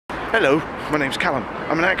Hello, my name's Callum.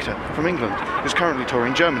 I'm an actor from England who's currently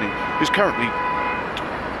touring Germany, who's currently,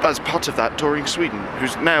 as part of that, touring Sweden,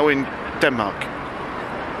 who's now in Denmark.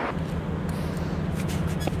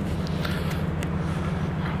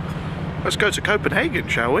 Let's go to Copenhagen,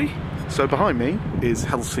 shall we? So behind me is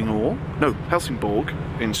Helsingborg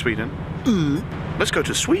in Sweden. Let's go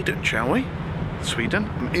to Sweden, shall we? Sweden?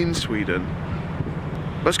 I'm in Sweden.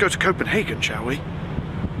 Let's go to Copenhagen, shall we?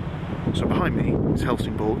 So behind me is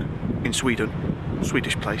Helsingborg in Sweden,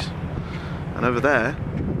 Swedish place. And over there,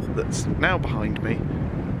 that's now behind me,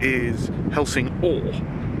 is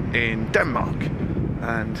Helsingør in Denmark.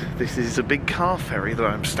 And this is a big car ferry that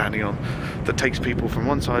I'm standing on that takes people from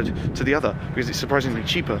one side to the other because it's surprisingly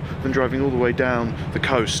cheaper than driving all the way down the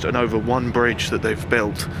coast and over one bridge that they've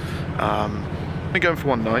built. I'm going for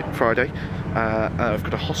one night, Friday. I've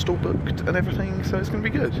got a hostel booked and everything, so it's going to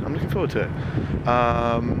be good. I'm looking forward to it.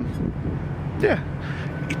 Yeah,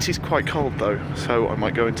 it is quite cold though, so I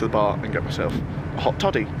might go into the bar and get myself a hot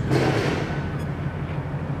toddy.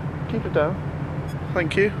 Keep it down.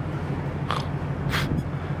 Thank you.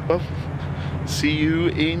 Well, see you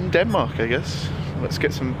in Denmark, I guess. Let's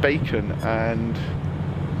get some bacon and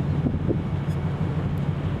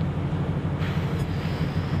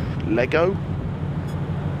Lego.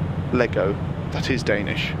 That is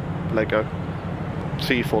Danish. Lego.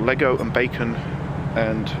 See you for Lego and bacon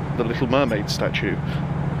and the Little Mermaid statue.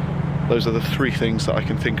 Those are the three things that I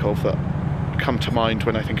can think of that come to mind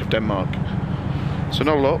when I think of Denmark. So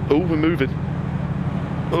not a lot. Oh, we're moving.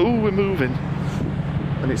 Oh, we're moving.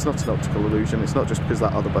 And it's not an optical illusion. It's not just because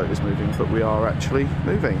that other boat is moving, but we are actually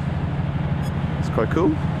moving. It's quite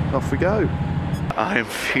cool. Off we go. I am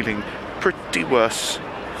feeling pretty worse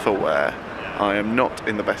for wear. I am not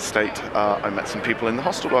in the best state. I met some people in the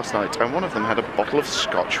hostel last night, and one of them had a bottle of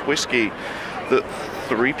Scotch whiskey that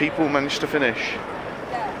 3 people managed to finish.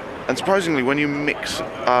 And surprisingly, when you mix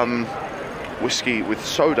whiskey with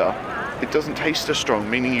soda, it doesn't taste as strong,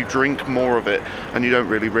 meaning you drink more of it and you don't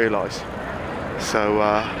really realise. So,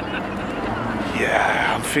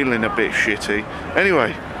 yeah, I'm feeling a bit shitty.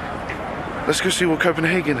 Anyway, let's go see what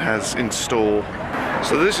Copenhagen has in store.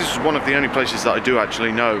 So this is one of the only places that I do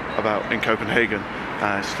actually know about in Copenhagen.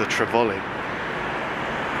 It's the Tivoli,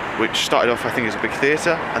 which started off, I think, as a big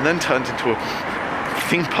theatre and then turned into a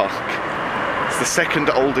theme park. It's the second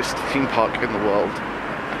oldest theme park in the world,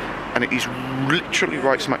 and it is literally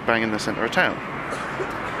right smack bang in the centre of town.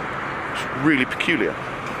 It's really peculiar.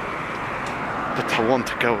 But I want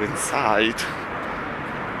to go inside,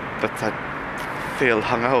 but I feel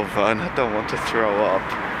hungover and I don't want to throw up.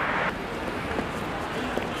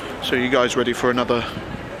 So you guys ready for another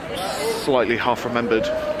slightly half-remembered,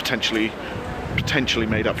 potentially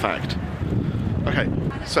made up fact? Okay,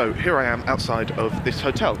 so here I am outside of this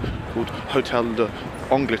hotel called Hotel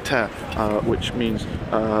d'Angleterre, which means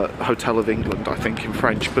Hotel of England, I think, in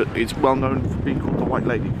French, but it's well known for being called the White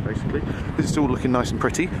Lady, basically. This is all looking nice and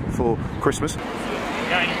pretty for Christmas.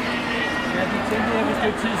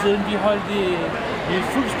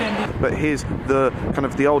 But here's the kind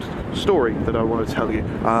of the old story that I want to tell you.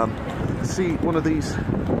 See one of these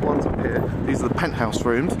ones up here, these are the penthouse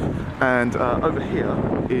rooms, and over here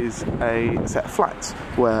is a set of flats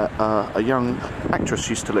where a young actress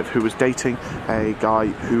used to live who was dating a guy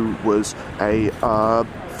who was a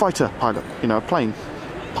fighter pilot, you know, a plane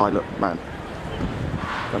pilot man.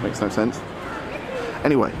 That makes no sense.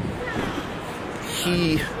 Anyway,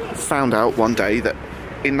 he found out one day that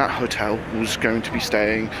in that hotel was going to be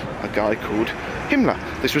staying a guy called Himmler.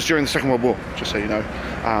 This was during the Second World War, just so you know.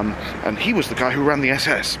 And he was the guy who ran the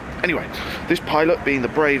SS. Anyway, this pilot, being the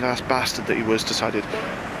brave-ass bastard that he was, decided,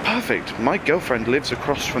 perfect, my girlfriend lives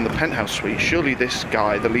across from the penthouse suite. Surely this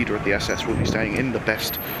guy, the leader of the SS, will be staying in the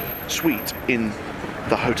best suite in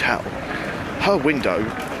the hotel. Her window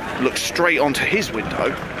looks straight onto his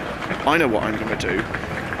window. I know what I'm going to do.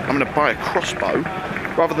 I'm going to buy a crossbow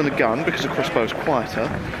rather than a gun, because a crossbow is quieter.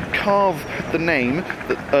 Carve the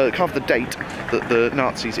date that the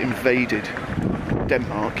Nazis invaded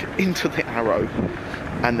Denmark into the arrow,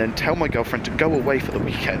 and then tell my girlfriend to go away for the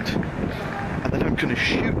weekend. And then I'm going to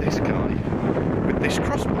shoot this guy with this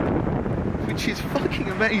crossbow, which is fucking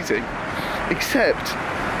amazing. Except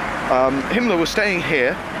Himmler was staying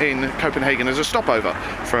here in Copenhagen as a stopover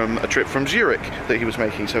from a trip from Zurich that he was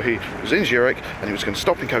making. So he was in Zurich and he was going to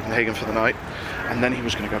stop in Copenhagen for the night, and then he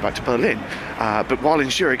was going to go back to Berlin. But while in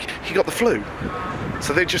Zurich, he got the flu.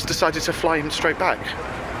 So they just decided to fly him straight back,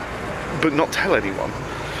 but not tell anyone.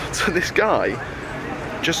 So this guy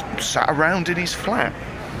just sat around in his flat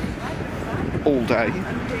all day,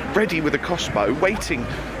 ready with a crossbow, waiting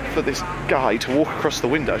for this guy to walk across the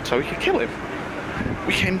window so he could kill him.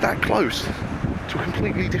 we came that close to a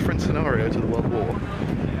completely different scenario to the World War.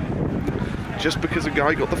 Just because a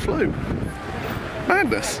guy got the flu.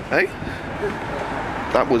 Madness, eh?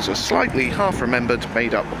 That was a slightly half-remembered,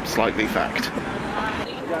 made-up, slightly fact.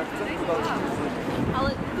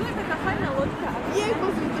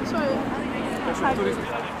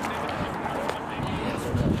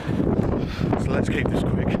 So let's keep this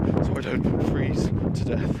quick so I don't freeze to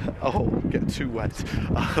death or get too wet.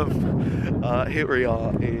 Here we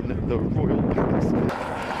are in the Royal Palace.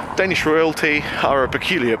 Danish royalty are a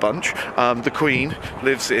peculiar bunch. The Queen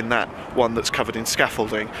lives in that one that's covered in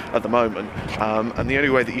scaffolding at the moment, and the only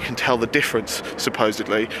way that you can tell the difference,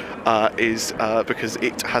 supposedly, is because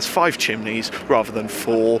it has 5 chimneys rather than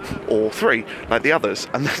 4 or 3 like the others,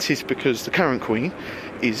 and that is because the current Queen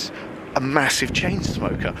is a massive chain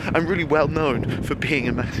smoker and really well known for being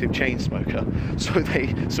a massive chain smoker. So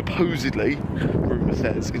they supposedly, rumour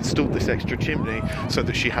says, installed this extra chimney so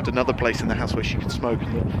that she had another place in the house where she could smoke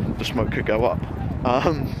and the smoke could go up.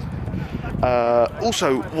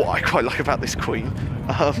 Also, what I quite like about this Queen,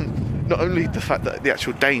 not only the fact that the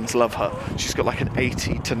actual Danes love her, she's got like an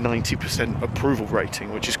 80 to 90% approval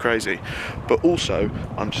rating, which is crazy, but also,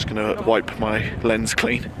 I'm just going to wipe my lens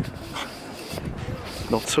clean.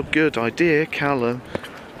 Not so good idea, Callum.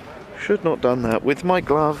 Should not done that with my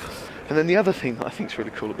glove. And then the other thing that I think is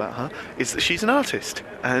really cool about her is that she's an artist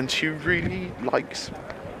and she really likes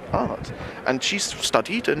art. And she's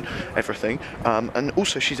studied and everything. And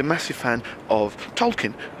also she's a massive fan of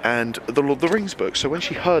Tolkien and the Lord of the Rings books. So when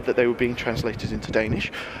she heard that they were being translated into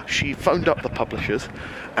Danish, she phoned up the publishers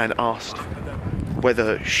and asked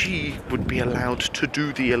whether she would be allowed to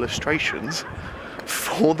do the illustrations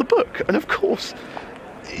for the book. And of course,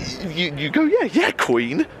 you go, yeah,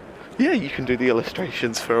 Queen. Yeah, you can do the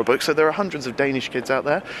illustrations for a book. So there are hundreds of Danish kids out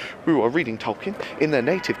there who are reading Tolkien in their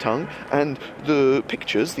native tongue, and the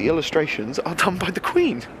pictures, the illustrations, are done by the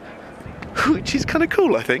Queen, which is kind of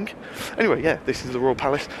cool, I think. Anyway, yeah, this is the Royal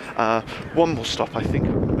Palace. One more stop, I think,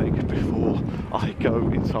 I'm going to make before I go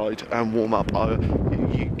inside and warm up.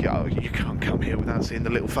 You can't come here without seeing the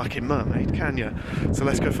little fucking mermaid, can you? So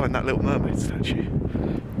let's go find that little mermaid statue.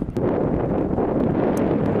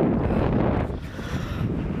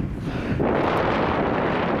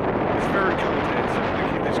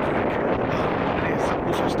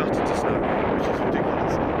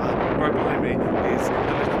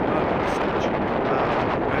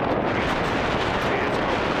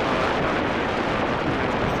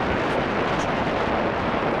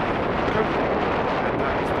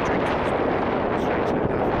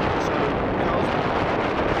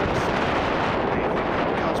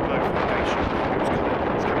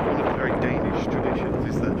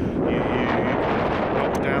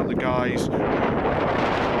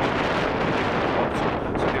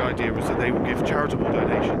 Charitable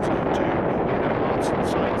donations to arts and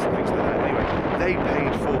science and things like that. Anyway, they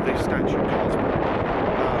paid for this statue, Carlsberg.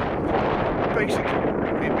 Basically,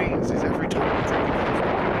 it means is every time you drink a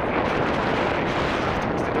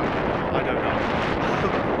Carlsberg, I don't know.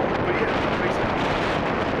 But yeah, basically,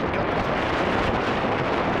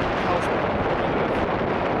 Carlsberg, one of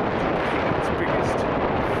Copenhagen's biggest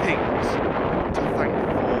things to thank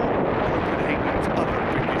for Copenhagen's other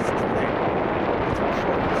biggest thing. It's a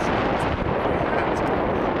proper salt.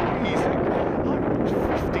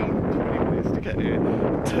 Get here to look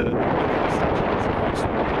at the statue. It's quite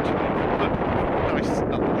small actually, but nice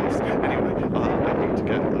nonetheless. Anyway, I need to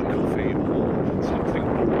get a coffee or something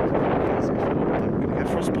because if not, I'm going to get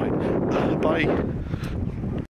frostbite. Bye.